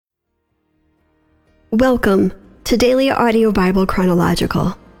Welcome to Daily Audio Bible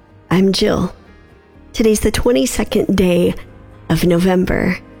Chronological. I'm Jill. Today's the 22nd day of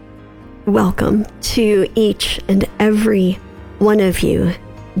November. Welcome to each and every one of you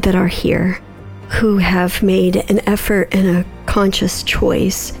that are here who have made an effort and a conscious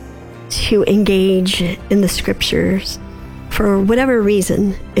choice to engage in the scriptures for whatever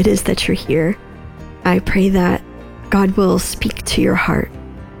reason it is that you're here. I pray that God will speak to your heart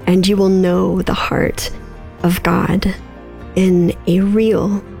and you will know the heart of God in a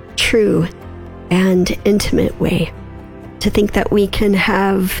real, true, and intimate way. To think that we can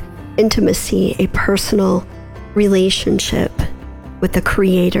have intimacy, a personal relationship with the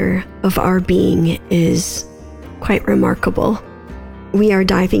creator of our being is quite remarkable. We are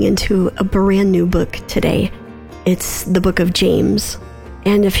diving into a brand new book today. It's the book of James.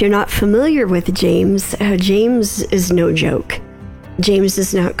 And if you're not familiar with James, James is no joke. James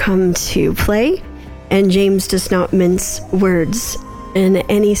does not come to play, and James does not mince words in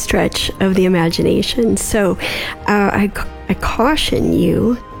any stretch of the imagination. So I caution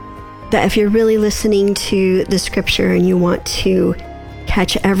you that if you're really listening to the scripture and you want to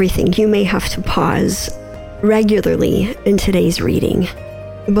catch everything, you may have to pause regularly in today's reading.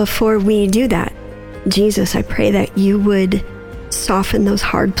 Before we do that, Jesus, I pray that you would soften those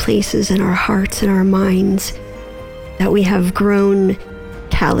hard places in our hearts and our minds, that we have grown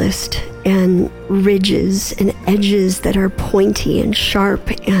calloused and ridges and edges that are pointy and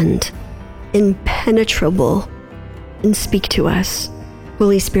sharp and impenetrable, and speak to us.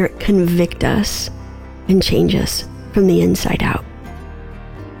 Holy Spirit, convict us and change us from the inside out.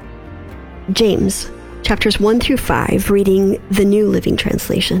 James, chapters 1 through 5, reading the New Living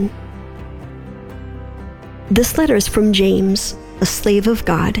Translation. This letter is from James, a slave of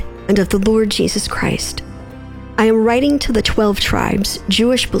God and of the Lord Jesus Christ. I am writing to the 12 tribes,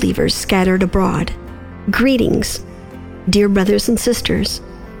 Jewish believers scattered abroad. Greetings, dear brothers and sisters.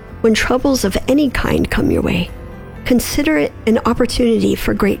 When troubles of any kind come your way, consider it an opportunity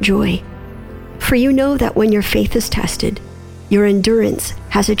for great joy. For you know that when your faith is tested, your endurance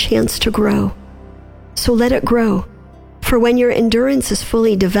has a chance to grow. So let it grow, for when your endurance is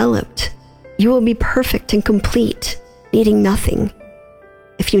fully developed, you will be perfect and complete, needing nothing.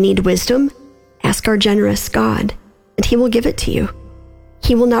 If you need wisdom, ask our generous God, and he will give it to you.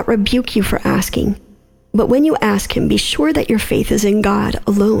 He will not rebuke you for asking, but when you ask him, be sure that your faith is in God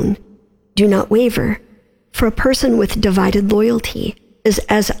alone. Do not waver, for a person with divided loyalty is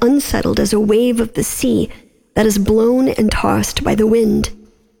as unsettled as a wave of the sea that is blown and tossed by the wind.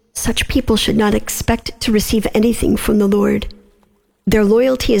 Such people should not expect to receive anything from the Lord. Their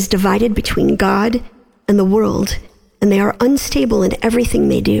loyalty is divided between God and the world, and they are unstable in everything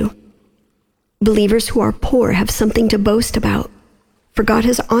they do. Believers who are poor have something to boast about, for God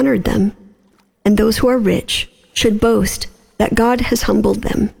has honored them, and those who are rich should boast that God has humbled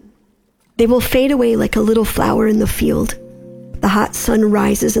them. They will fade away like a little flower in the field. The hot sun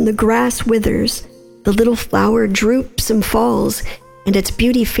rises and the grass withers. The little flower droops and falls, and its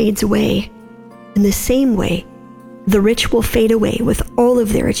beauty fades away. In the same way, the rich will fade away with all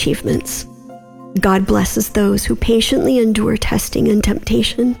of their achievements. God blesses those who patiently endure testing and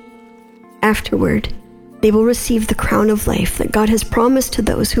temptation. Afterward, they will receive the crown of life that God has promised to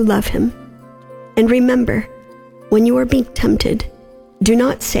those who love him. And remember, when you are being tempted, do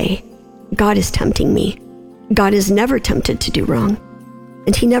not say, God is tempting me. God is never tempted to do wrong,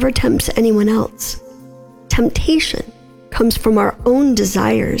 and he never tempts anyone else. Temptation comes from our own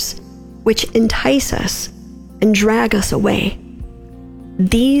desires, which entice us and drag us away.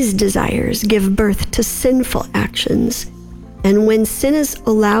 These desires give birth to sinful actions, and when sin is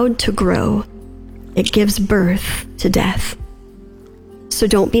allowed to grow, it gives birth to death. So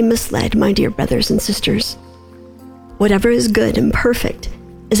don't be misled, my dear brothers and sisters. Whatever is good and perfect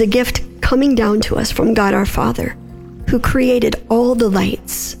is a gift coming down to us from God our Father, who created all the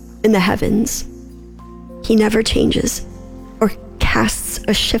lights in the heavens. He never changes or casts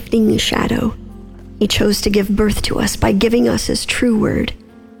a shifting shadow. He chose to give birth to us by giving us his true word,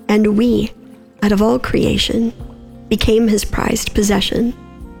 and we, out of all creation, became his prized possession.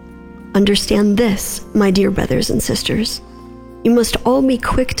 Understand this, my dear brothers and sisters. You must all be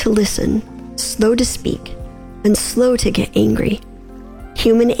quick to listen, slow to speak, and slow to get angry.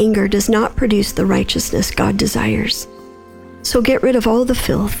 Human anger does not produce the righteousness God desires. So get rid of all the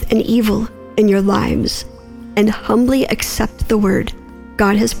filth and evil in your lives, and humbly accept the word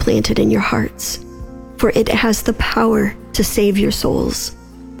God has planted in your hearts, for it has the power to save your souls.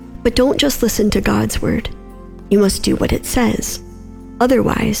 But don't just listen to God's word. You must do what it says.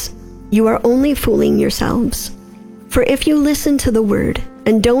 Otherwise, you are only fooling yourselves. For if you listen to the word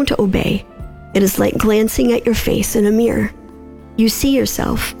and don't obey, It is like glancing at your face in a mirror. You see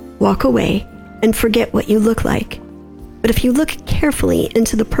yourself, walk away, and forget what you look like. But if you look carefully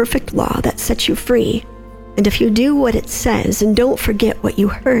into the perfect law that sets you free, and if you do what it says and don't forget what you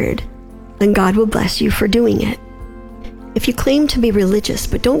heard, then God will bless you for doing it. If you claim to be religious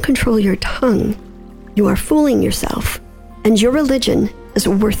but don't control your tongue, you are fooling yourself, and your religion is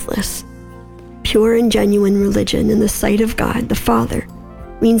worthless. Pure and genuine religion in the sight of God the Father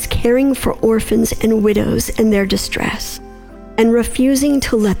means caring for orphans and widows in their distress, and refusing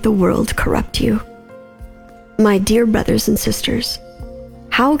to let the world corrupt you. My dear brothers and sisters,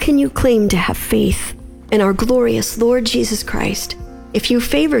 how can you claim to have faith in our glorious Lord Jesus Christ if you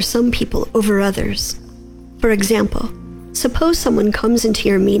favor some people over others? For example, suppose someone comes into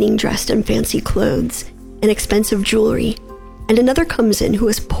your meeting dressed in fancy clothes and expensive jewelry, and another comes in who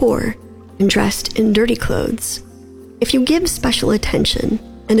is poor and dressed in dirty clothes. If you give special attention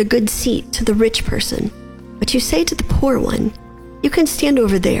and a good seat to the rich person, but you say to the poor one, "You can stand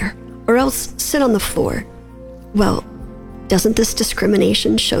over there, or else sit on the floor," well, doesn't this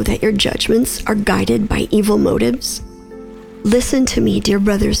discrimination show that your judgments are guided by evil motives? Listen to me, dear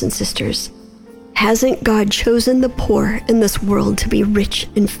brothers and sisters. Hasn't God chosen the poor in this world to be rich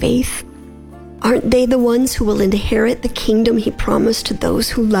in faith? Aren't they the ones who will inherit the kingdom he promised to those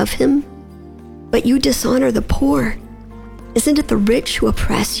who love him? But you dishonor the poor. Isn't it the rich who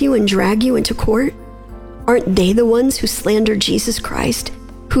oppress you and drag you into court? Aren't they the ones who slander Jesus Christ,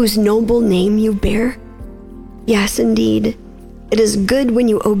 whose noble name you bear? Yes, indeed. It is good when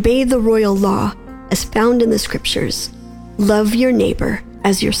you obey the royal law as found in the scriptures. Love your neighbor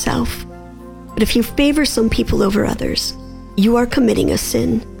as yourself. But if you favor some people over others, you are committing a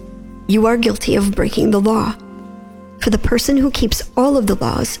sin. You are guilty of breaking the law. For the person who keeps all of the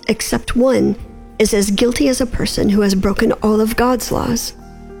laws except one is as guilty as a person who has broken all of God's laws.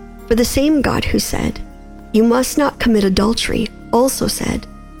 For the same God who said, "You must not commit adultery," also said,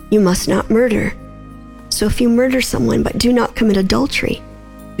 "You must not murder." So if you murder someone but do not commit adultery,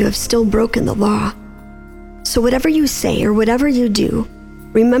 you have still broken the law. So whatever you say or whatever you do,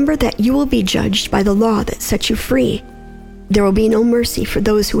 remember that you will be judged by the law that sets you free. There will be no mercy for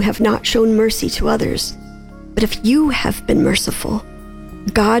those who have not shown mercy to others. But if you have been merciful,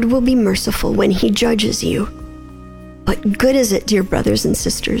 God will be merciful when he judges you. But good is it, dear brothers and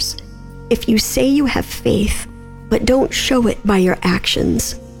sisters, if you say you have faith, but don't show it by your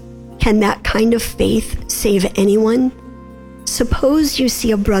actions. Can that kind of faith save anyone? Suppose you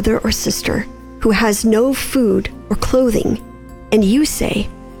see a brother or sister who has no food or clothing, and you say,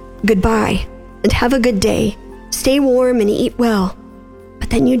 "Goodbye, and have a good day. Stay warm and eat well."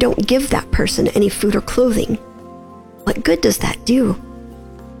 But then you don't give that person any food or clothing. What good does that do?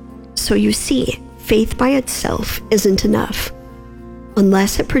 So you see, faith by itself isn't enough.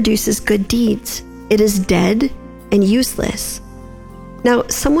 Unless it produces good deeds, it is dead and useless. Now,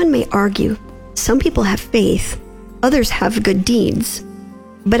 someone may argue, some people have faith, others have good deeds.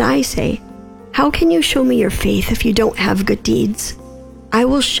 But I say, how can you show me your faith if you don't have good deeds? I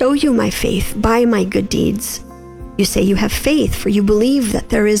will show you my faith by my good deeds. You say you have faith, for you believe that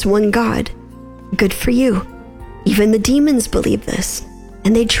there is one God. Good for you. Even the demons believe this,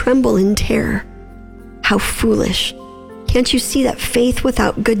 and they tremble in terror. How foolish. Can't you see that faith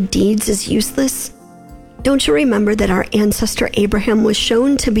without good deeds is useless? Don't you remember that our ancestor Abraham was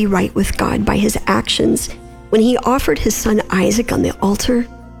shown to be right with God by his actions when he offered his son Isaac on the altar?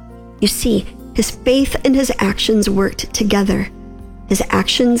 You see, his faith and his actions worked together. His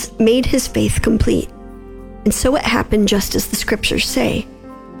actions made his faith complete. And so it happened just as the scriptures say.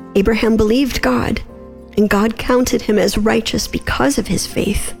 Abraham believed God, and God counted him as righteous because of his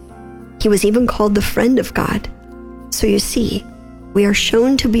faith. He was even called the friend of God. So you see, we are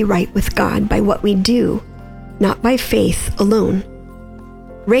shown to be right with God by what we do, not by faith alone.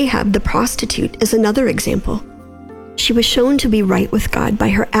 Rahab the prostitute is another example. She was shown to be right with God by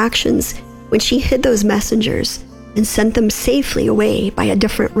her actions when she hid those messengers and sent them safely away by a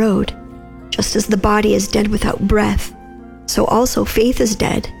different road. Just as the body is dead without breath, so also faith is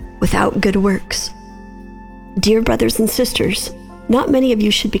dead without good works. Dear brothers and sisters, not many of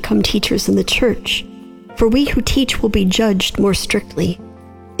you should become teachers in the church, for we who teach will be judged more strictly.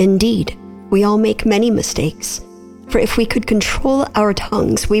 Indeed, we all make many mistakes, for if we could control our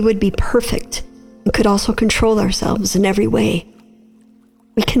tongues, we would be perfect and could also control ourselves in every way.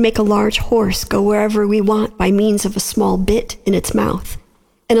 We can make a large horse go wherever we want by means of a small bit in its mouth,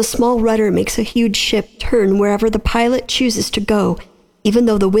 and a small rudder makes a huge ship turn wherever the pilot chooses to go, even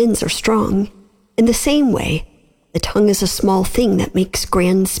though the winds are strong. In the same way, the tongue is a small thing that makes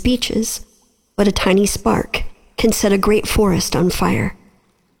grand speeches, but a tiny spark can set a great forest on fire.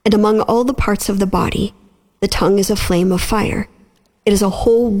 And among all the parts of the body, the tongue is a flame of fire. It is a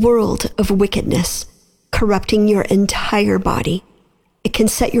whole world of wickedness, corrupting your entire body. It can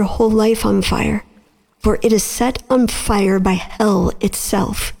set your whole life on fire, for it is set on fire by hell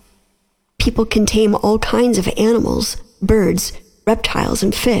itself. People can tame all kinds of animals, birds, reptiles,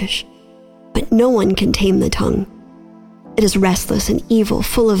 and fish, but no one can tame the tongue. It is restless and evil,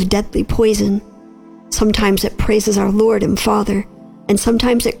 full of deadly poison. Sometimes it praises our Lord and Father, and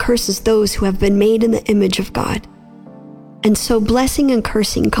sometimes it curses those who have been made in the image of God. And so blessing and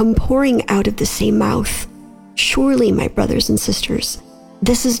cursing come pouring out of the same mouth. Surely, my brothers and sisters,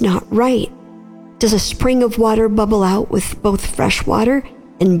 this is not right. Does a spring of water bubble out with both fresh water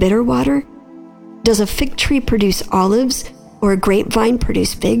and bitter water? Does a fig tree produce olives or a grapevine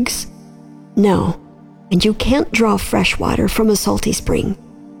produce figs? No, and you can't draw fresh water from a salty spring.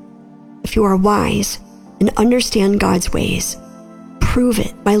 If you are wise and understand God's ways, prove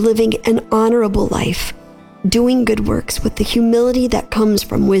it by living an honorable life, doing good works with the humility that comes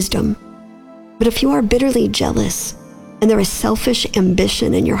from wisdom. But if you are bitterly jealous and there is selfish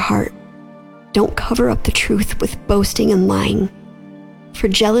ambition in your heart, don't cover up the truth with boasting and lying. For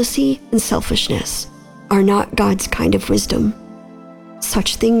jealousy and selfishness are not God's kind of wisdom.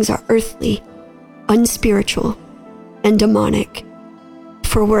 Such things are earthly, unspiritual, and demonic.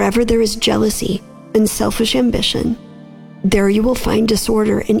 For wherever there is jealousy and selfish ambition, there you will find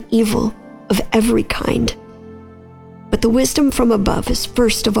disorder and evil of every kind. But the wisdom from above is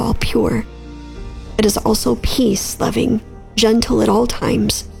first of all pure. It is also peace-loving, gentle at all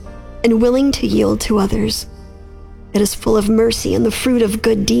times, and willing to yield to others. It is full of mercy and the fruit of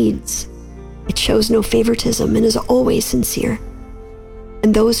good deeds. It shows no favoritism and is always sincere.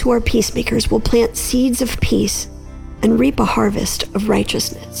 And those who are peacemakers will plant seeds of peace and reap a harvest of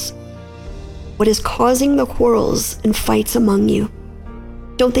righteousness. What is causing the quarrels and fights among you?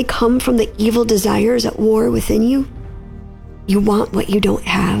 Don't they come from the evil desires at war within you? You want what you don't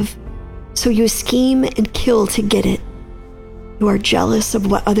have, so you scheme and kill to get it. You are jealous of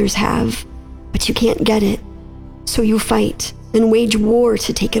what others have, but you can't get it, so you fight and wage war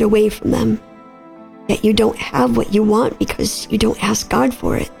to take it away from them. Yet you don't have what you want because you don't ask God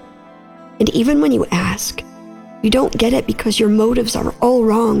for it. And even when you ask, you don't get it because your motives are all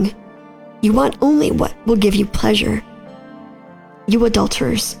wrong. You want only what will give you pleasure. You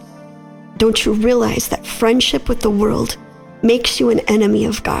adulterers, don't you realize that friendship with the world makes you an enemy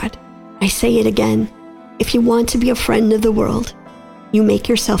of God? I say it again. If you want to be a friend of the world, you make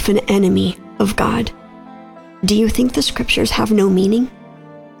yourself an enemy of God. Do you think the scriptures have no meaning?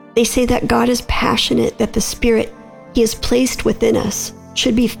 They say that God is passionate, that the Spirit He has placed within us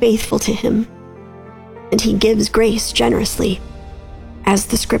should be faithful to Him. And He gives grace generously. As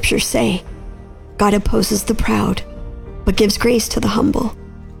the scriptures say, God opposes the proud, but gives grace to the humble.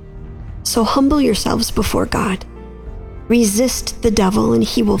 So humble yourselves before God. Resist the devil and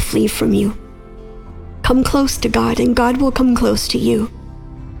he will flee from you. Come close to God and God will come close to you.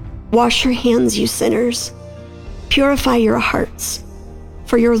 Wash your hands, you sinners. Purify your hearts,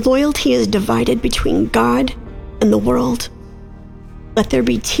 for your loyalty is divided between God and the world. Let there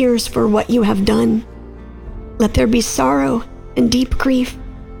be tears for what you have done. Let there be sorrow and deep grief.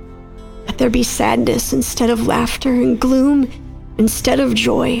 Let there be sadness instead of laughter and gloom instead of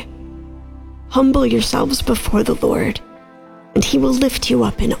joy. Humble yourselves before the Lord, and He will lift you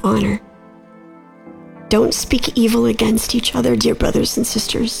up in honor. Don't speak evil against each other, dear brothers and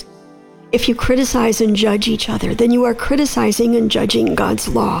sisters. If you criticize and judge each other, then you are criticizing and judging God's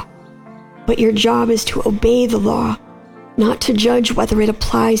law. But your job is to obey the law, not to judge whether it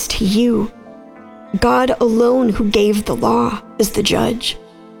applies to you. God alone, who gave the law, is the judge.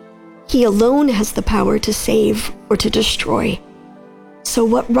 He alone has the power to save or to destroy. So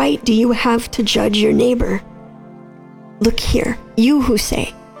what right do you have to judge your neighbor? Look here, you who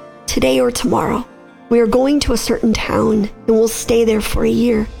say, today or tomorrow, we are going to a certain town and we'll stay there for a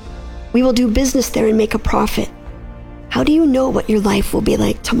year. We will do business there and make a profit. How do you know what your life will be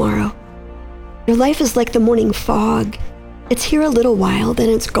like tomorrow? Your life is like the morning fog. It's here a little while, then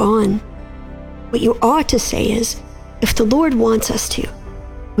it's gone. What you ought to say is, if the Lord wants us to,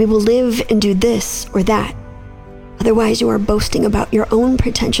 we will live and do this or that. Otherwise, you are boasting about your own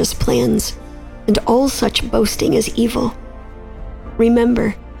pretentious plans, and all such boasting is evil.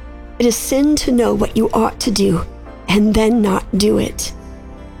 Remember, it is sin to know what you ought to do and then not do it.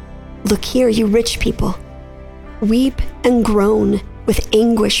 Look here, you rich people. Weep and groan with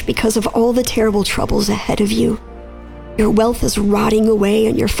anguish because of all the terrible troubles ahead of you. Your wealth is rotting away,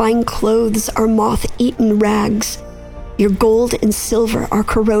 and your fine clothes are moth-eaten rags. Your gold and silver are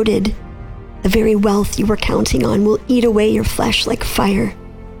corroded. The very wealth you were counting on will eat away your flesh like fire.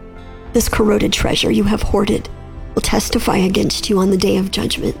 This corroded treasure you have hoarded will testify against you on the day of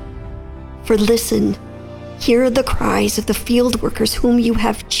judgment. For listen, hear the cries of the field workers whom you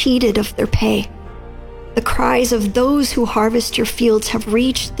have cheated of their pay. The cries of those who harvest your fields have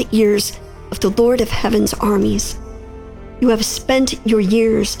reached the ears of the Lord of heaven's armies. You have spent your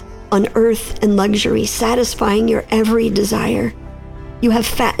years on earth and luxury, satisfying your every desire. You have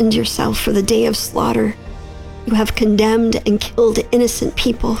fattened yourself for the day of slaughter. You have condemned and killed innocent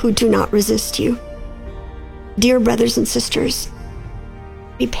people who do not resist you. Dear brothers and sisters,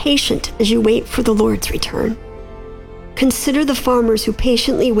 be patient as you wait for the Lord's return. Consider the farmers who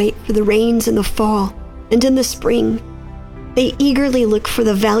patiently wait for the rains in the fall and in the spring. They eagerly look for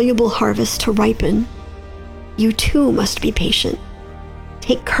the valuable harvest to ripen. You too must be patient.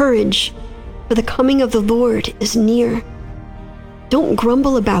 Take courage, for the coming of the Lord is near. Don't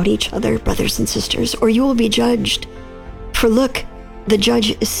grumble about each other, brothers and sisters, or you will be judged. For look, the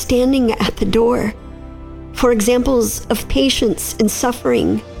judge is standing at the door. For examples of patience and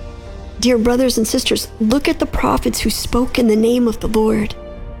suffering, dear brothers and sisters, look at the prophets who spoke in the name of the Lord.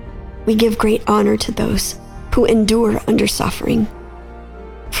 We give great honor to those who endure under suffering.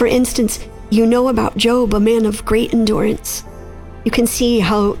 For instance, you know about Job, a man of great endurance. You can see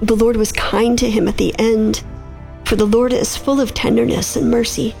how the Lord was kind to him at the end, for the Lord is full of tenderness and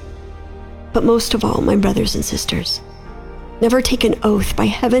mercy. But most of all, my brothers and sisters, never take an oath by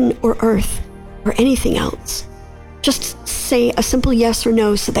heaven or earth or anything else. Just say a simple yes or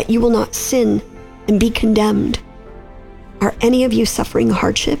no so that you will not sin and be condemned. Are any of you suffering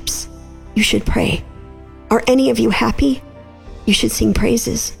hardships? You should pray. Are any of you happy? You should sing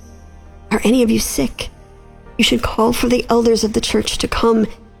praises. Are any of you sick? You should call for the elders of the church to come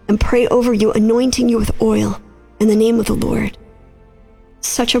and pray over you, anointing you with oil in the name of the Lord.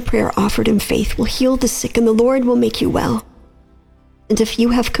 Such a prayer offered in faith will heal the sick, and the Lord will make you well. And if you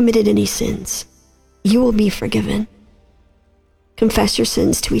have committed any sins, you will be forgiven. Confess your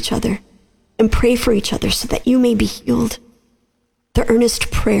sins to each other and pray for each other so that you may be healed. The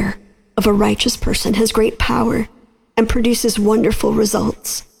earnest prayer of a righteous person has great power and produces wonderful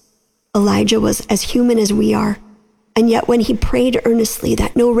results. Elijah was as human as we are, and yet when he prayed earnestly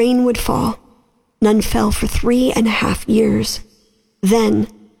that no rain would fall, none fell for 3.5 years. Then,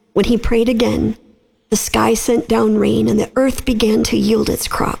 when he prayed again, the sky sent down rain and the earth began to yield its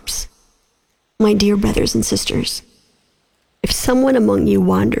crops. My dear brothers and sisters, if someone among you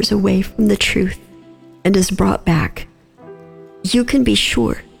wanders away from the truth and is brought back, you can be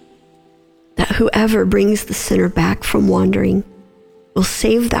sure that whoever brings the sinner back from wandering will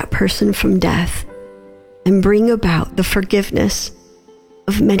save that person from death and bring about the forgiveness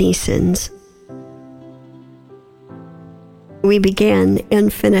of many sins. We began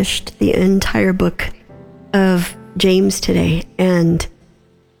and finished the entire book of James today, and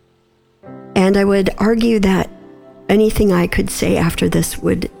I would argue that anything I could say after this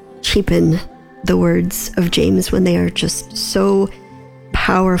would cheapen the words of James when they are just so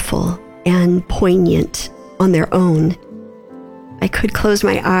powerful and poignant on their own. I could close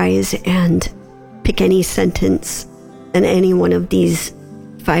my eyes and pick any sentence in any one of these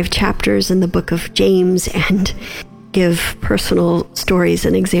 5 chapters in the book of James and give personal stories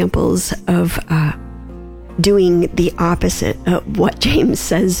and examples of doing the opposite of what James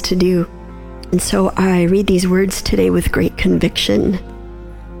says to do. And so I read these words today with great conviction.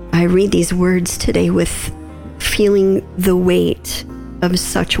 I read these words today with feeling the weight of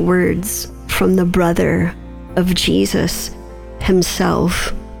such words from the brother of Jesus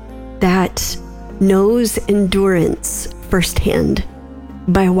himself that knows endurance firsthand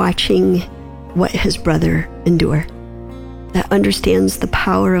by watching what his brother endured, that understands the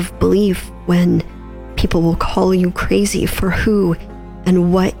power of belief when people will call you crazy for who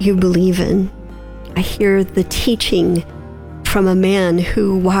and what you believe in. I hear the teaching from a man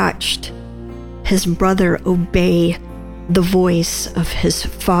who watched his brother obey the voice of his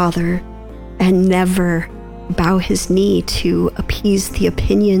father and never bow his knee to appease the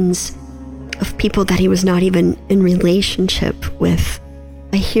opinions of people that he was not even in relationship with.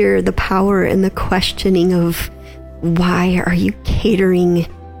 I hear the power and the questioning of, why are you catering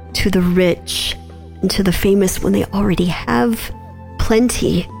to the rich and to the famous when they already have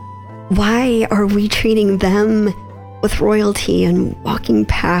plenty? Why are we treating them with royalty and walking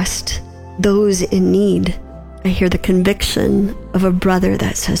past those in need? I hear the conviction of a brother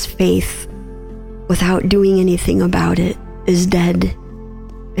that says faith without doing anything about it is dead.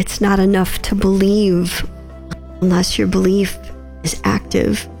 It's not enough to believe unless your belief is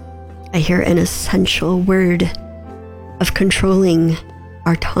active. I hear an essential word of controlling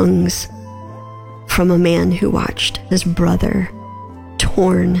our tongues from a man who watched his brother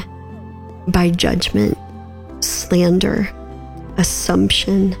torn by judgment, slander,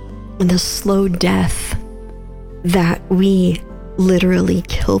 assumption, and the slow death that we literally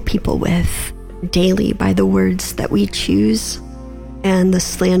kill people with daily by the words that we choose and the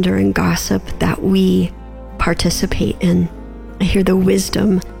slander and gossip that we participate in. I hear the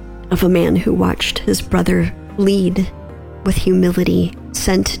wisdom of a man who watched his brother lead with humility,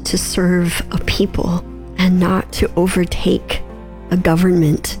 sent to serve a people and not to overtake a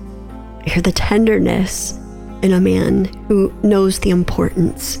government. I hear the tenderness in a man who knows the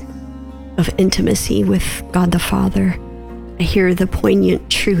importance of intimacy with God the Father. I hear the poignant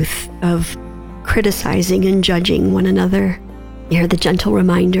truth of criticizing and judging one another. I hear the gentle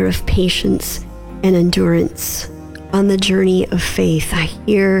reminder of patience and endurance on the journey of faith. I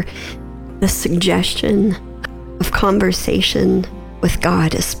hear the suggestion of conversation with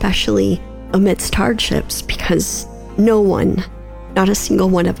God, especially amidst hardships, because no one, not a single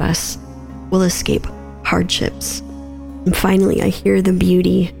one of us, will escape hardships. And finally, I hear the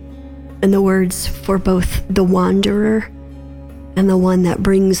beauty and the words for both the wanderer and the one that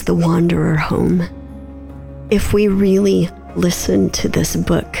brings the wanderer home. If we really listen to this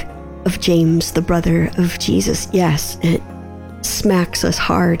book of James, the brother of Jesus, yes, it smacks us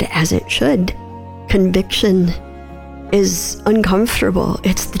hard, as it should. Conviction is uncomfortable.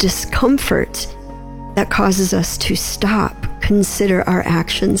 It's the discomfort that causes us to stop, consider our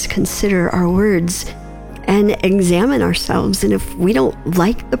actions, consider our words, and examine ourselves. And if we don't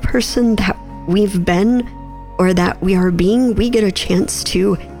like the person that we've been or that we are being, we get a chance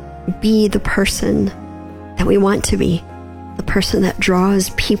to be the person that we want to be, the person that draws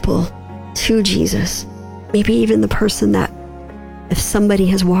people to Jesus. Maybe even the person that, if somebody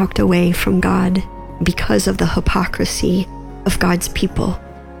has walked away from God because of the hypocrisy of God's people,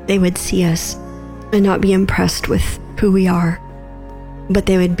 they would see us and not be impressed with who we are, but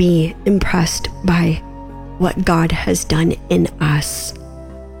they would be impressed by what God has done in us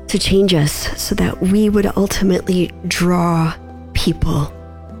to change us so that we would ultimately draw people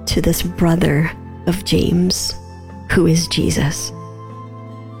to this brother of James, who is Jesus.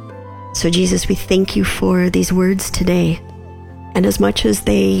 So Jesus, we thank you for these words today. And as much as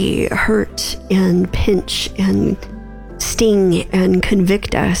they hurt and pinch and sting and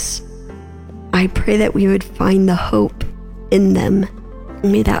convict us, I pray that we would find the hope in them.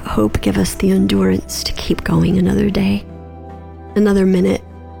 And may that hope give us the endurance to keep going another day, another minute,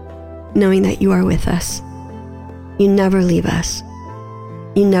 knowing that you are with us. You never leave us.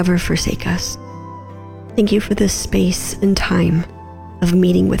 You never forsake us. Thank you for this space and time of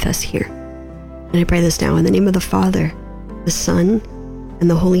meeting with us here. And I pray this now in the name of the Father, the Son, and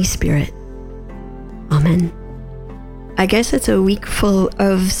the Holy Spirit. Amen. I guess it's a week full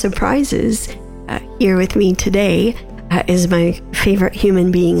of surprises. Here with me today is my favorite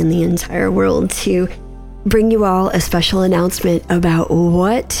human being in the entire world to bring you all a special announcement about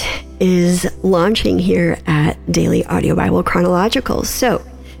what is launching here at Daily Audio Bible Chronological. So,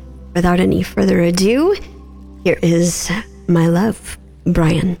 without any further ado, here is my love,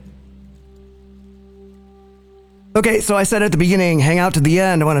 Brian. Okay, so I said at the beginning, hang out to the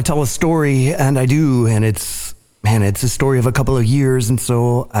end. I want to tell a story, and I do, and it's a story of a couple of years, and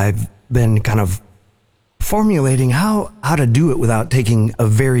so I've been kind of formulating how to do it without taking a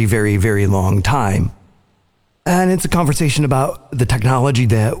very, very, very long time. And it's a conversation about the technology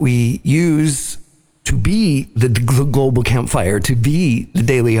that we use to be the global campfire, to be the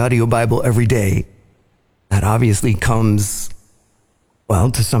Daily Audio Bible every day. That obviously comes,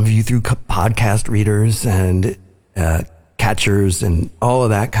 well, to some of you through podcast readers and catchers and all of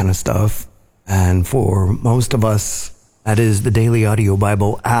that kind of stuff. And for most of us, that is the Daily Audio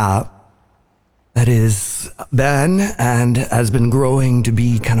Bible app that is been and has been growing to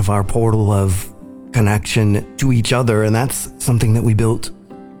be kind of our portal of connection to each other. And that's something that we built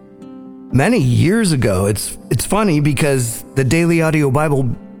many years ago. It's funny because the Daily Audio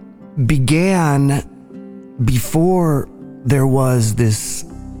Bible began before there was this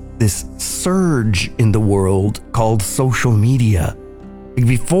surge in the world called social media.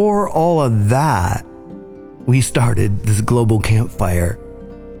 Before all of that, we started this global campfire.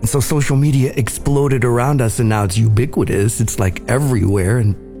 And so social media exploded around us, and now it's ubiquitous. It's like everywhere,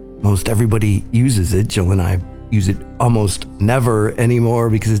 and most everybody uses it. Jill and I use it almost never anymore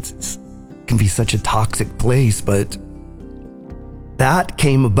because it can be such a toxic place. But that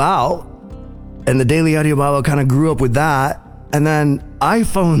came about, and the Daily Audio Bible kind of grew up with that. And then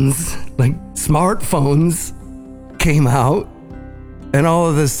iPhones, like smartphones, came out, and all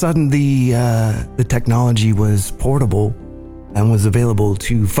of a sudden the technology was portable and was available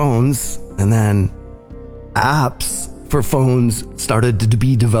to phones, and then apps for phones started to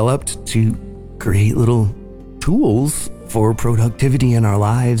be developed to create little tools for productivity in our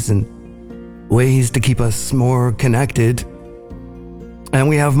lives and ways to keep us more connected. And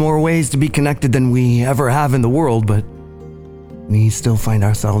we have more ways to be connected than we ever have in the world, but we still find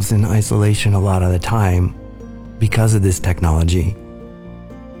ourselves in isolation a lot of the time because of this technology.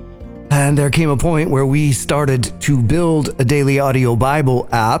 And there came a point where we started to build a daily audio Bible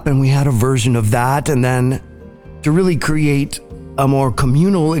app, and we had a version of that. And then to really create a more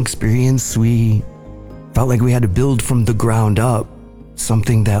communal experience, we felt like we had to build from the ground up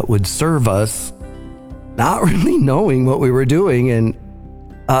something that would serve us, not really knowing what we were doing, and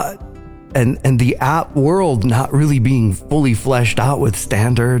the app world not really being fully fleshed out with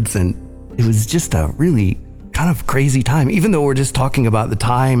standards. And it was just a really kind of crazy time. Even though we're just talking about the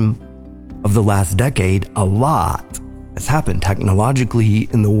time of the last decade, a lot has happened technologically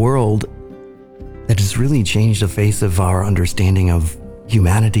in the world that has really changed the face of our understanding of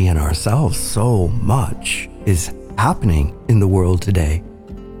humanity and ourselves. So much is happening in the world today.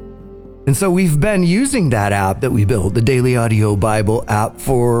 And so we've been using that app that we built, the Daily Audio Bible app,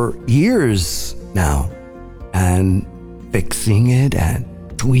 for years now, and fixing it and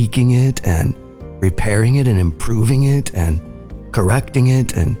tweaking it and repairing it and improving it and correcting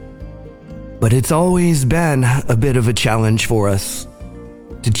it. But it's always been a bit of a challenge for us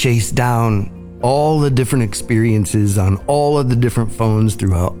to chase down all the different experiences on all of the different phones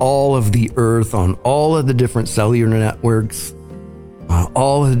throughout all of the earth, on all of the different cellular networks, on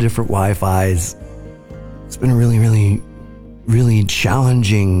all of the different Wi-Fis. It's been a really, really, really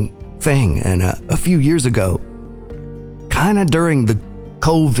challenging thing. And a few years ago, kind of during the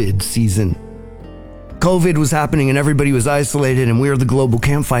COVID season, COVID was happening and everybody was isolated, and we're the global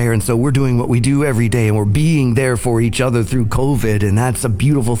campfire. And so we're doing what we do every day, and we're being there for each other through COVID. And that's a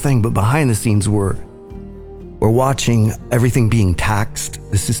beautiful thing. But behind the scenes, we're watching everything being taxed,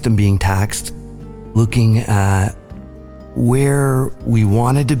 the system being taxed, looking at where we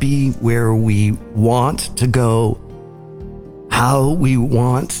wanted to be, where we want to go, how we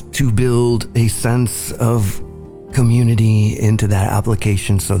want to build a sense of community into that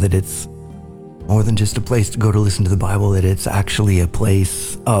application so that it's more than just a place to go to listen to the Bible, that it's actually a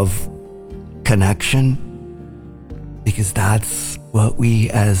place of connection, because that's what we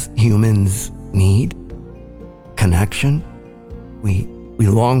as humans need. Connection. We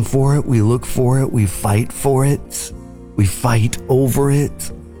long for it, we look for it, we fight for it, we fight over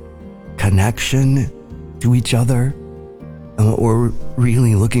it. Connection to each other. And what we're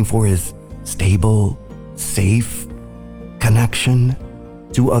really looking for is stable, safe connection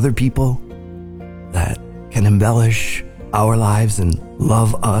to other people that can embellish our lives and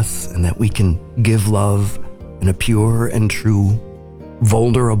love us, and that we can give love in a pure and true,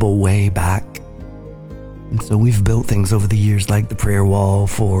 vulnerable way back. And so we've built things over the years like the prayer wall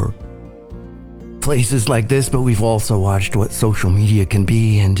for places like this, but we've also watched what social media can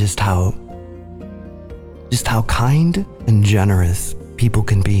be, and just how kind and generous people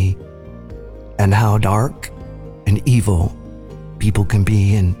can be, and how dark and evil people can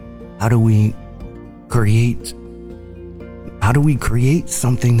be. And how do we create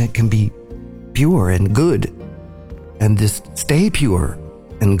something that can be pure and good, and just stay pure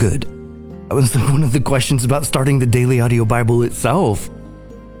and good? That was one of the questions about starting the Daily Audio Bible itself.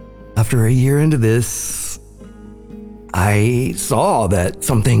 After a year into this, I saw that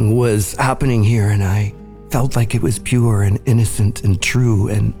something was happening here, and I felt like it was pure and innocent and true,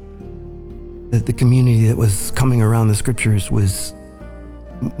 and that the community that was coming around the scriptures was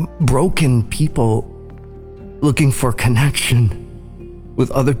broken people looking for connection with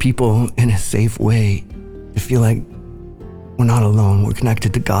other people in a safe way, to feel like we're not alone, we're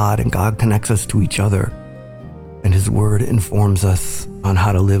connected to God, and God connects us to each other, and His Word informs us on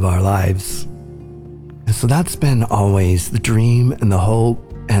how to live our lives. And so that's been always the dream and the hope,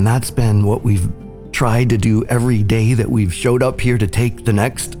 and that's been what we've tried to do every day that we've showed up here to take the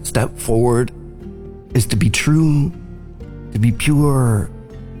next step forward, is to be true, to be pure,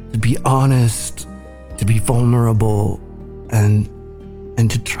 to be honest, to be vulnerable, and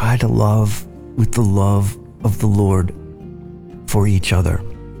to try to love with the love of the Lord for each other.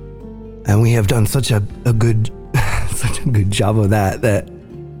 And we have done such a good job of that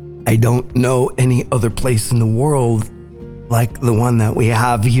I don't know any other place in the world like the one that we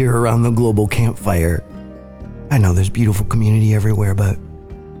have here around the global campfire. I know there's beautiful community everywhere, but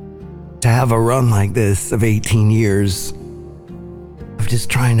to have a run like this of 18 years of just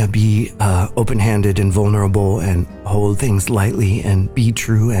trying to be open-handed and vulnerable and hold things lightly and be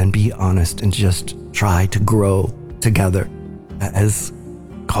true and be honest and just try to grow together has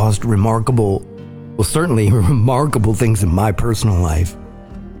caused remarkable well, certainly remarkable things in my personal life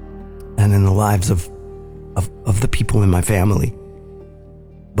and in the lives of the people in my family.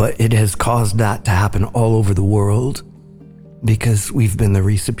 But it has caused that to happen all over the world because we've been the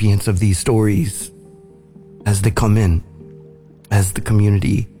recipients of these stories as they come in, as the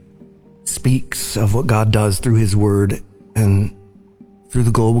community speaks of what God does through his word and through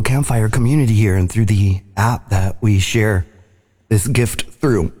the Global Campfire community here and through the app that we share this gift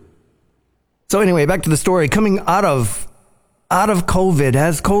through. So anyway, back to the story. Coming out of COVID,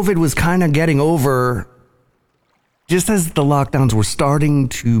 as COVID was kind of getting over, just as the lockdowns were starting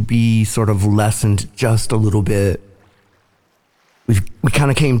to be sort of lessened just a little bit, we kind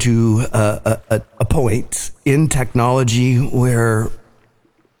of came to a point in technology where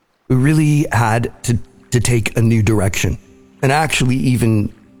we really had to take a new direction and actually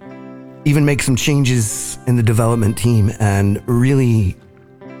even make some changes in the development team and really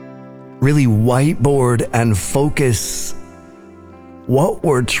whiteboard and focus what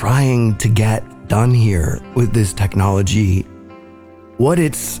we're trying to get done here with this technology, what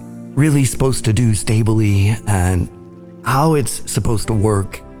it's really supposed to do stably, and how it's supposed to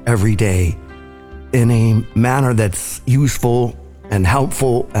work every day in a manner that's useful and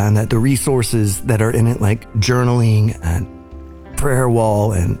helpful, and that the resources that are in it, like journaling and prayer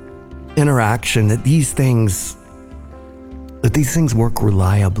wall and interaction, that these things work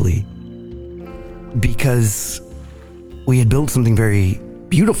reliably, because we had built something very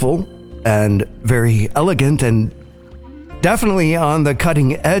beautiful and very elegant and definitely on the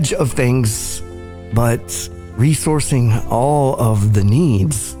cutting edge of things, but resourcing all of the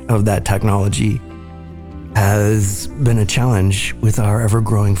needs of that technology has been a challenge with our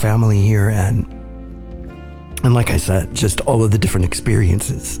ever-growing family here. And like I said, just all of the different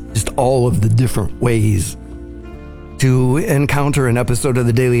experiences, just all of the different ways to encounter an episode of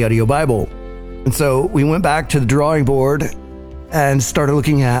the Daily Audio Bible. And so we went back to the drawing board and started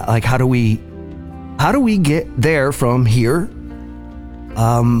looking at, like, how do we get there from here?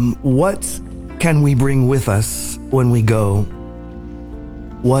 What can we bring with us when we go?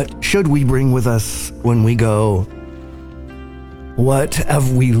 What should we bring with us when we go? What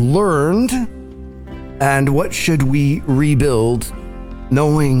have we learned? And what should we rebuild,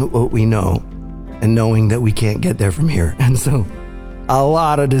 knowing what we know and knowing that we can't get there from here? And so a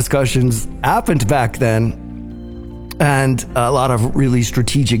lot of discussions happened back then, and a lot of really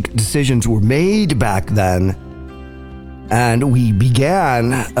strategic decisions were made back then. And we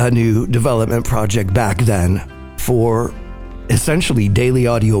began a new development project back then for essentially Daily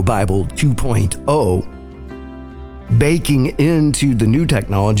Audio Bible 2.0, baking into the new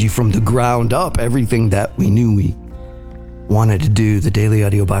technology from the ground up everything that we knew we wanted to do. The Daily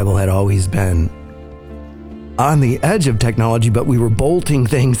Audio Bible had always been on the edge of technology, but we were bolting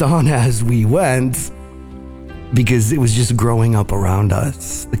things on as we went because it was just growing up around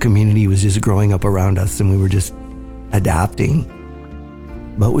us. The community was just growing up around us, and we were just adapting.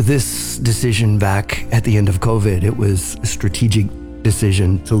 But with this decision back at the end of COVID, it was a strategic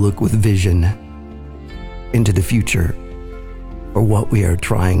decision to look with vision into the future for what we are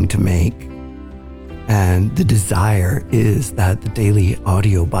trying to make. And the desire is that the Daily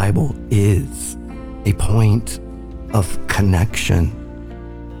Audio Bible is a point of connection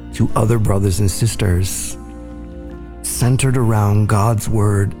to other brothers and sisters, centered around God's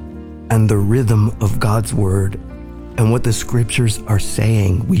Word and the rhythm of God's Word and what the scriptures are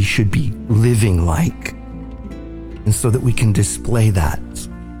saying we should be living like. And so that we can display that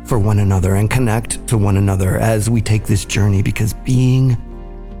for one another and connect to one another as we take this journey, because being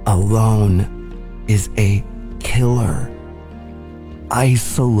alone is a killer.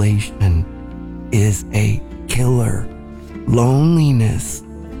 Isolation is a killer. Loneliness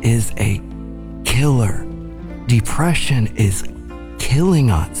is a killer. Depression is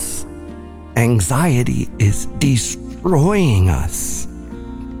killing us. Anxiety is destroying us.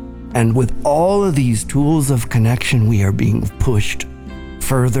 And with all of these tools of connection, we are being pushed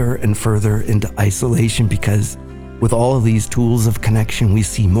further and further into isolation, because with all of these tools of connection, we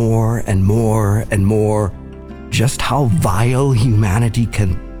see more and more and more just how vile humanity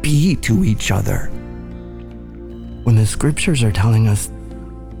can be to each other. When the scriptures are telling us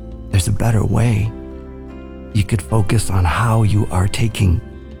there's a better way, you could focus on how you are taking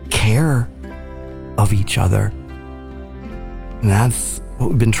care of each other. And that's what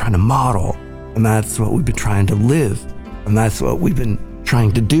we've been trying to model. And that's what we've been trying to live. And that's what we've been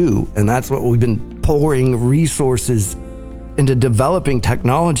trying to do. And that's what we've been pouring resources into developing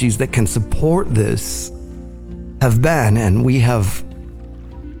technologies that can support this have been. And we've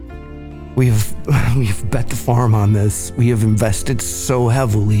we've bet the farm on this. We have invested so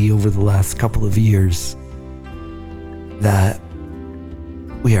heavily over the last couple of years that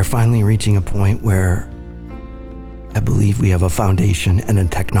we are finally reaching a point where I believe we have a foundation and a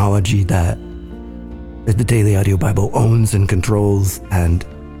technology that the Daily Audio Bible owns and controls and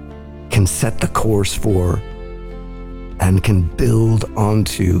can set the course for and can build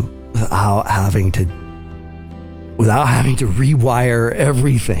onto without having to rewire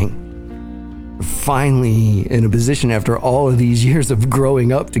everything. We're finally in a position after all of these years of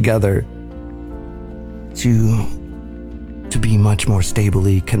growing up together to be much more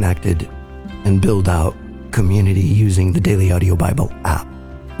stably connected and build out community using the Daily Audio Bible app.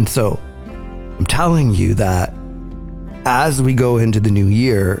 And so I'm telling you that as we go into the new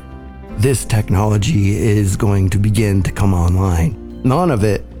year, this technology is going to begin to come online. None of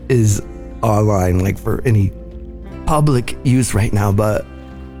it is online, like for any public use right now, but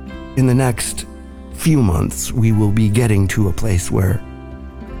in the next few months, we will be getting to a place where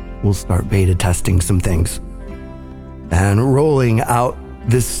we'll start beta testing some things and rolling out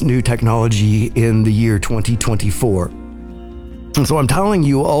this new technology in the year 2024. And so I'm telling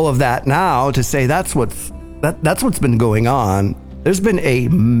you all of that now to say that's what's been going on. There's been a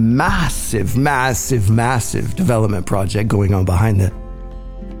massive development project going on behind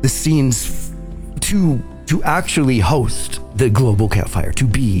the scenes to actually host the Global Campfire, to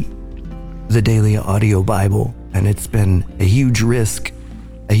be the Daily Audio Bible. And it's been a huge risk,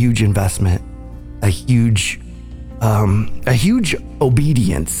 a huge investment, a huge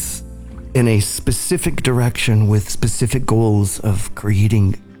obedience in a specific direction with specific goals of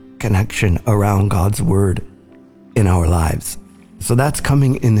creating connection around God's word in our lives. So that's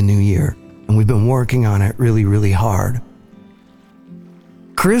coming in the new year, and we've been working on it really, really hard.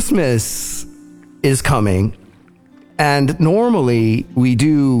 Christmas is coming, and normally we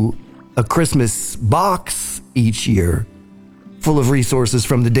do a Christmas box each year full of resources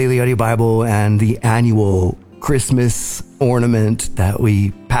from the Daily Audio Bible and the annual Christmas ornament that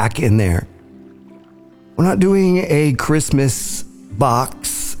we pack in there. We're not doing a Christmas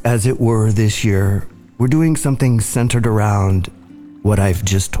box, as it were, this year. We're doing something centered around what I've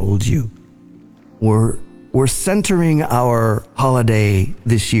just told you. We're centering our holiday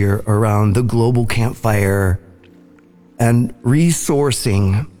this year around the Global Campfire and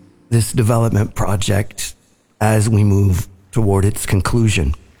resourcing this development project as we move toward its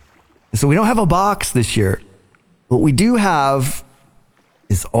conclusion. So we don't have a box this year. What we do have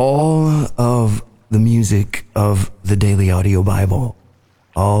is all of the music of the Daily Audio Bible,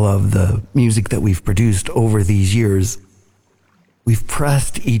 all of the music that we've produced over these years. We've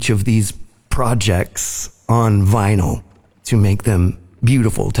pressed each of these projects on vinyl to make them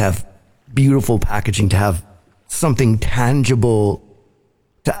beautiful, to have beautiful packaging, to have something tangible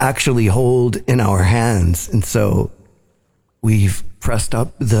to actually hold in our hands. And so we've pressed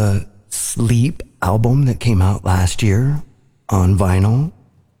up the Sleep album that came out last year on vinyl.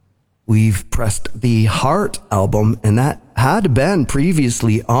 We've pressed the Heart album, and that had been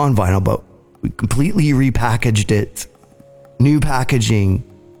previously on vinyl, but we completely repackaged it. New packaging,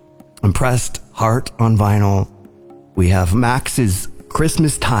 and pressed Heart on vinyl. We have Max's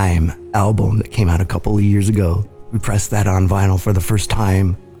Christmas Time album that came out a couple of years ago. We pressed that on vinyl for the first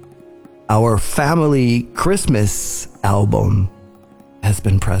time. Our Family Christmas album has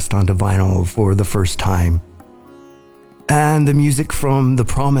been pressed onto vinyl for the first time. And the music from the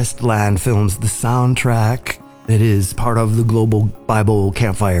Promised Land films, the soundtrack that is part of the Global Bible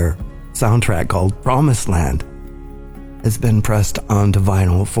Campfire soundtrack called Promised Land, has been pressed onto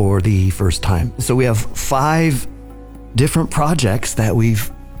vinyl for the first time. So we have 5 different projects that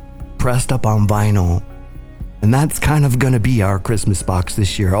we've pressed up on vinyl. And that's kind of going to be our Christmas box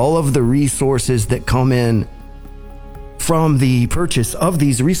this year. All of the resources that come in from the purchase of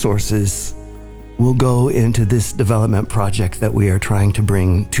these resources will go into this development project that we are trying to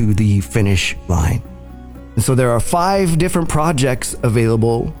bring to the finish line. And so there are 5 different projects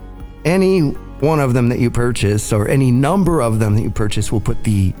available. Any one of them that you purchase, or any number of them that you purchase, will put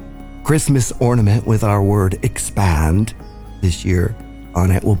the Christmas ornament with our word expand this year on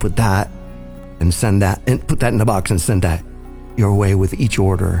it. We'll put that and send that, and put that in the box and send that your way with each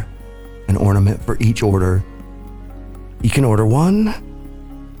order, an ornament for each order. You can order one,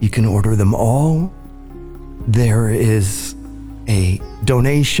 you can order them all. There is a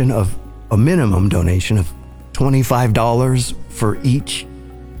minimum donation of $25 for each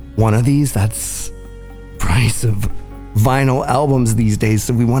one of these. That's price of vinyl albums these days.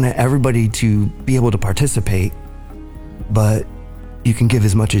 So we want everybody to be able to participate, but you can give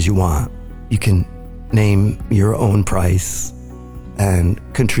as much as you want. You can name your own price and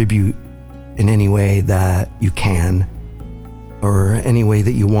contribute in any way that you can or any way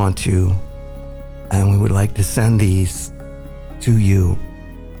that you want to. And we would like to send these to you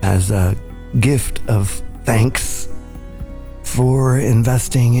as a gift of thanks for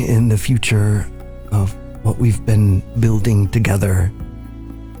investing in the future of what we've been building together.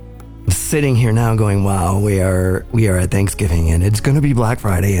 I'm sitting here now going, wow, we are at Thanksgiving, and it's going to be Black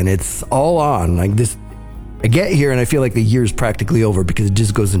Friday, and it's all on. Like this, I get here and I feel like the year's practically over because it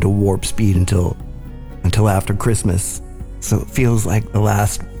just goes into warp speed until after Christmas. So it feels like the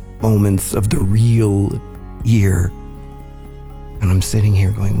last moments of the real year. And I'm sitting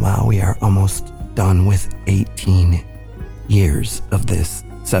here going, wow, we are almost done with 18 years of this,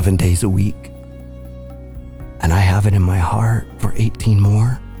 7 days a week. And I have it in my heart for 18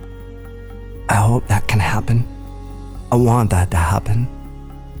 more. I hope that can happen. I want that to happen.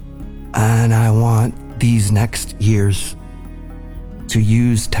 And I want these next years to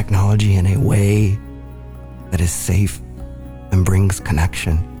use technology in a way that is safe and brings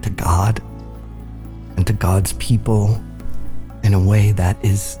connection to God and to God's people in a way that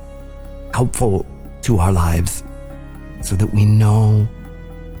is helpful to our lives, so that we know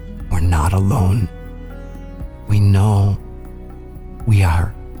we're not alone. We know we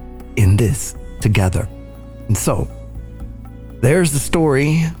are in this together. And so, there's the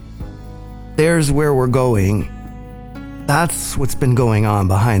story. There's where we're going. That's what's been going on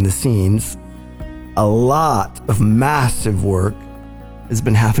behind the scenes. A lot of massive work has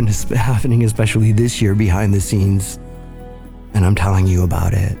been happening, especially this year, behind the scenes. And I'm telling you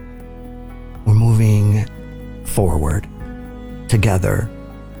about it. We're moving forward together.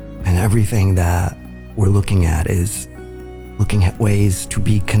 And everything that we're looking at is looking at ways to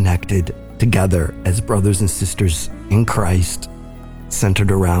be connected together as brothers and sisters in Christ,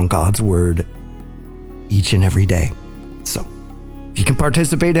 centered around God's word each and every day. So, if you can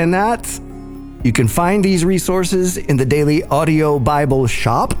participate in that, you can find these resources in the Daily Audio Bible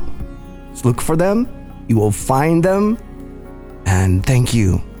Shop. Just look for them. You will find them. And thank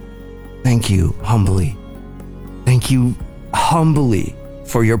you humbly. Thank you humbly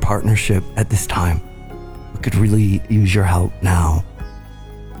for your partnership at this time. We could really use your help now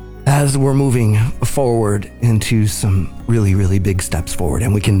as we're moving forward into some really, really big steps forward.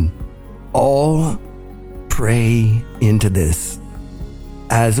 And we can all pray into this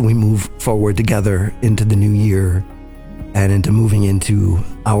as we move forward together into the new year and into moving into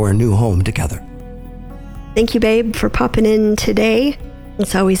our new home together. Thank you, babe, for popping in today.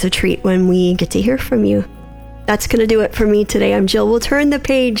 It's always a treat when we get to hear from you. That's going to do it for me today. I'm Jill. We'll turn the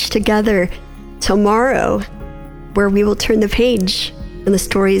page together tomorrow, where we will turn the page in the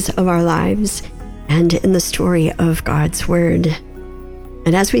stories of our lives and in the story of God's Word.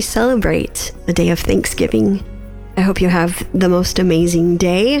 And as we celebrate the day of Thanksgiving, I hope you have the most amazing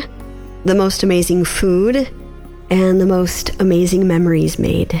day, the most amazing food, and the most amazing memories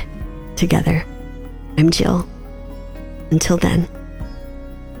made together. I'm Jill. Until then,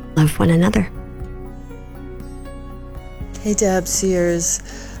 love one another. Hey Dab Seers,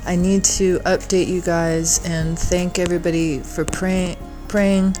 I need to update you guys and thank everybody for praying.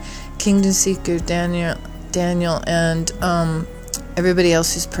 Kingdom Seeker Daniel, and everybody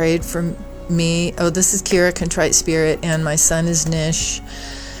else who's prayed for me. Oh, this is Kira, Contrite Spirit, and my son is Nish,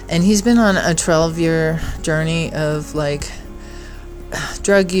 and he's been on a 12-year journey of like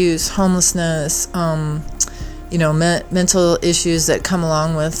drug use, homelessness, mental issues that come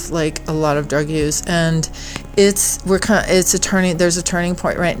along with like a lot of drug use, and there's a turning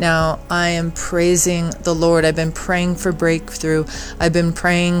point right now. I am praising the Lord. I've been praying for breakthrough. I've been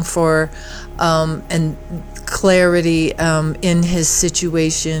praying for and clarity in his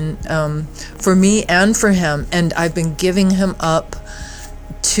situation, for me and for him, and I've been giving him up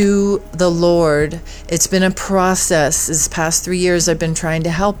to the Lord. It's been a process. This past 3 years I've been trying to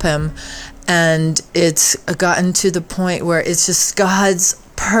help him, and it's gotten to the point where it's just God's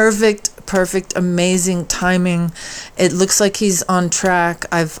perfect, amazing timing. It looks like he's on track.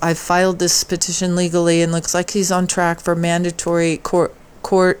 I've filed this petition legally, and looks like he's on track for mandatory court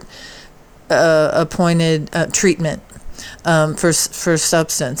appointed treatment for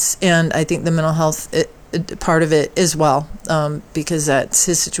substance, and I think the mental health part of it as well, because that's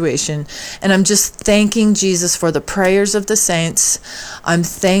his situation. And I'm just thanking Jesus for the prayers of the saints. I'm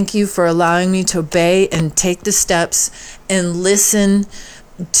thank you for allowing me to obey and take the steps and listen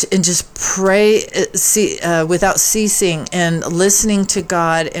and just pray without ceasing and listening to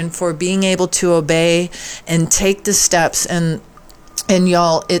God, and for being able to obey and take the steps and And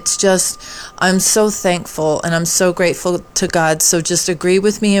y'all, it's just, I'm so thankful and I'm so grateful to God. So just agree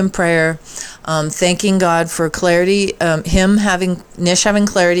with me in prayer, thanking God for clarity, Nish having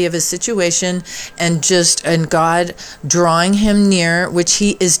clarity of his situation, and God drawing him near, which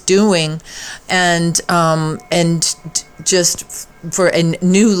he is doing, and just for a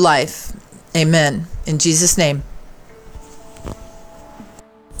new life. Amen. In Jesus' name.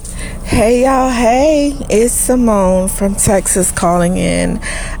 Hey y'all, hey, it's Simone from Texas calling in.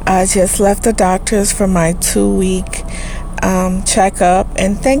 I just left the doctors for my 2-week checkup,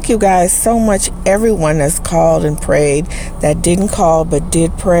 and thank you guys so much, everyone that's called and prayed, that didn't call but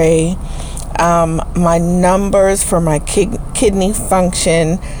did pray. My numbers for my kidney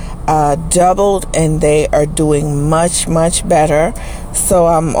function doubled, and they are doing much, much better. So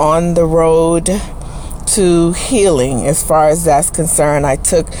I'm on the road to healing as far as that's concerned. I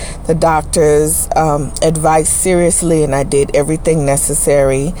took the doctor's advice seriously, and I did everything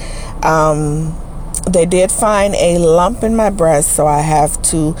necessary. They did find a lump in my breast, so I have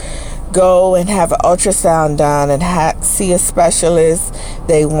to go and have an ultrasound done and see a specialist.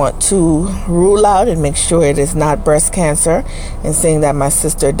 They want to rule out and make sure it is not breast cancer, and seeing that my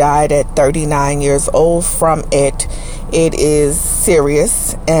sister died at 39 years old from it, it is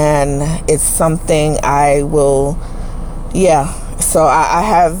serious, and it's something I will, so I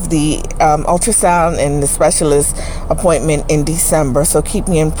have the ultrasound and the specialist appointment in December, so keep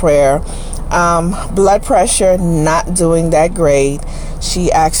me in prayer. Blood pressure, not doing that great.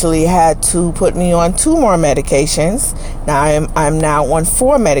 She actually had to put me on 2 more medications. Now I'm now on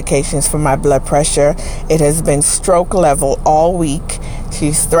 4 medications for my blood pressure. It has been stroke level all week.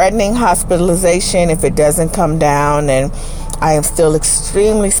 She's threatening hospitalization if it doesn't come down, and I am still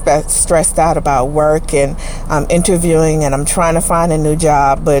extremely stressed out about work, and I'm interviewing and I'm trying to find a new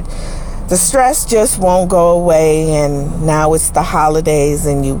job, but the stress just won't go away. And now it's the holidays,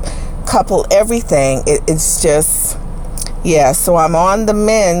 and you couple everything, it's just, so I'm on the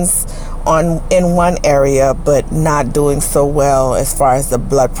mends in one area, but not doing so well as far as the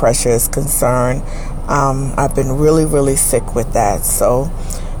blood pressure is concerned. I've been really, really sick with that, so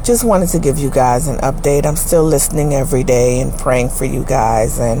just wanted to give you guys an update. I'm still listening every day and praying for you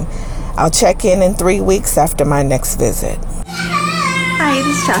guys, and I'll check in 3 weeks after my next visit. Hi,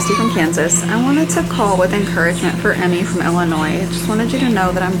 this is Chastity from Kansas. I wanted to call with encouragement for Emmy from Illinois. I just wanted you to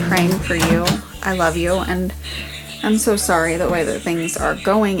know that I'm praying for you. I love you, and I'm so sorry the way that things are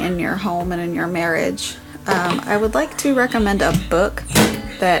going in your home and in your marriage. I would like to recommend a book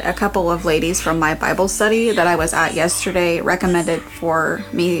that a couple of ladies from my Bible study that I was at yesterday recommended for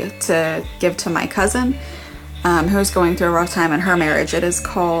me to give to my cousin, who's going through a rough time in her marriage. It is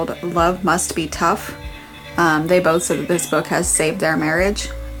called Love Must Be Tough. They both said that this book has saved their marriage.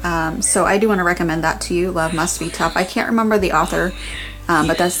 So I do want to recommend that to you, Love Must Be Tough. I can't remember the author,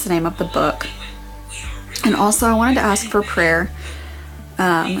 but that's the name of the book. And also I wanted to ask for prayer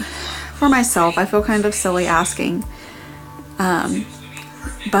for myself. I feel kind of silly asking,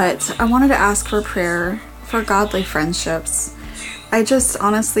 but I wanted to ask for prayer for godly friendships. I just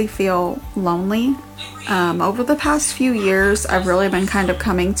honestly feel lonely. Over the past few years, I've really been kind of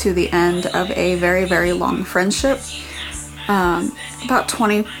coming to the end of a very, very long friendship. About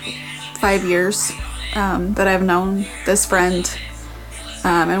 25 years that I've known this friend.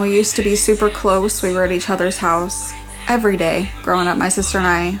 And we used to be super close. We were at each other's house every day growing up. My sister and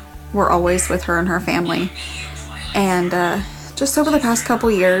I were always with her and her family. And just over the past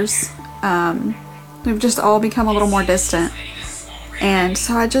couple years, we've just all become a little more distant. And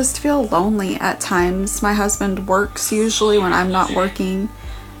so I just feel lonely at times. My husband works usually when I'm not working,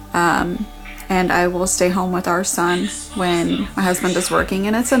 and I will stay home with our son when my husband is working,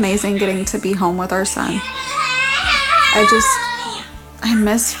 and it's amazing getting to be home with our son. I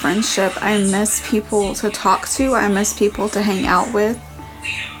miss friendship. I miss people to talk to. I miss people to hang out with.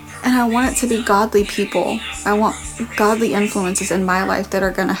 And I want it to be godly people. I want godly influences in my life that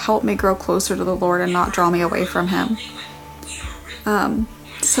are going to help me grow closer to the Lord and not draw me away from Him.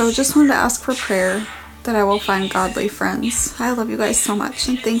 So just wanted to ask for prayer that I will find godly friends. I love you guys so much,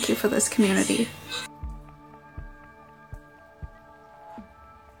 and thank you for this community.